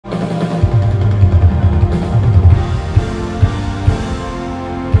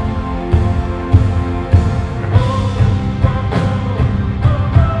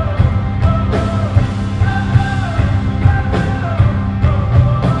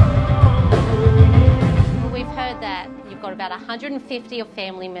got about 150 of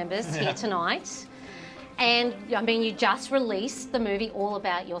family members here tonight. And, I mean, you just released the movie all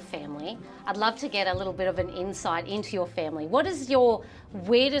about your family. I'd love to get a little bit of an insight into your family. What is your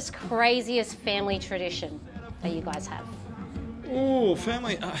weirdest, craziest family tradition that you guys have? Oh,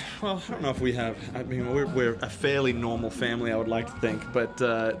 family. Well, I don't know if we have. I mean, we're a fairly normal family, I would like to think. But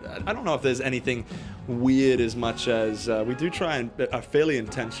I don't know if there's anything weird as much as we do try and are fairly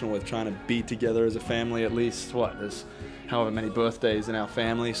intentional with trying to be together as a family. At least there's however many birthdays in our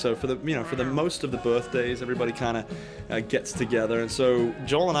family. So for the most of the birthdays, everybody kind of gets together. And so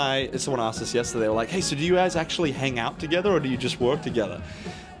Joel and I, someone asked us yesterday, they were like, "Hey, so do you guys actually hang out together, or do you just work together?"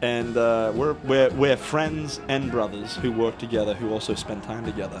 And we're friends and brothers who work together, who also spend time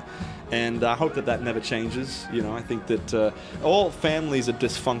together. And I hope that never changes. You know, I think that all families are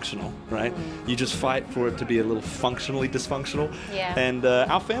dysfunctional, right? You just fight for it to be a little functionally dysfunctional. Yeah. And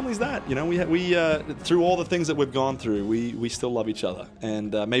our family's that. You know, we through all the things that we've gone through, we still love each other.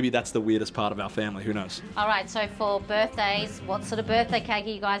 And maybe that's the weirdest part of our family. Who knows? All right. So for birthdays, what sort of birthday cake are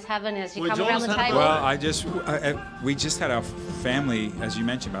you guys having as you come around the table? Well, we just had our family, as you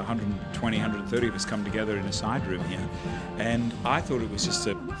mentioned, about 120, 130 of us come together in a side room here. And I thought it was just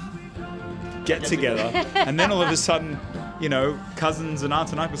a get together. And then all of a sudden, you know, cousins and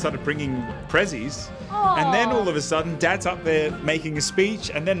aunts and uncles started bringing prezzies. And then all of a sudden, Dad's up there making a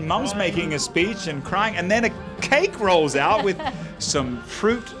speech, and then Mum's making a speech and crying, and then a cake rolls out with some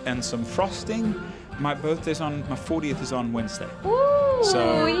fruit and some frosting. My 40th is on Wednesday. Ooh,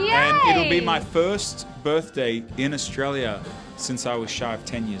 so, yay. And it'll be my first birthday in Australia since I was shy of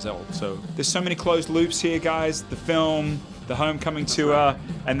 10 years old. So there's so many closed loops here, guys. The film, the homecoming tour,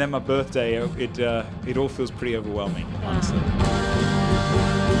 and then my birthday. It all feels pretty overwhelming, honestly.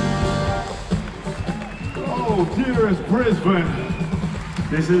 Oh, dearest Brisbane,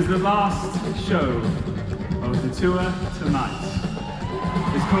 this is the last show of the tour tonight.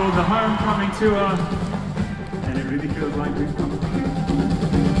 It's called the Homecoming Tour, and it really feels like we've come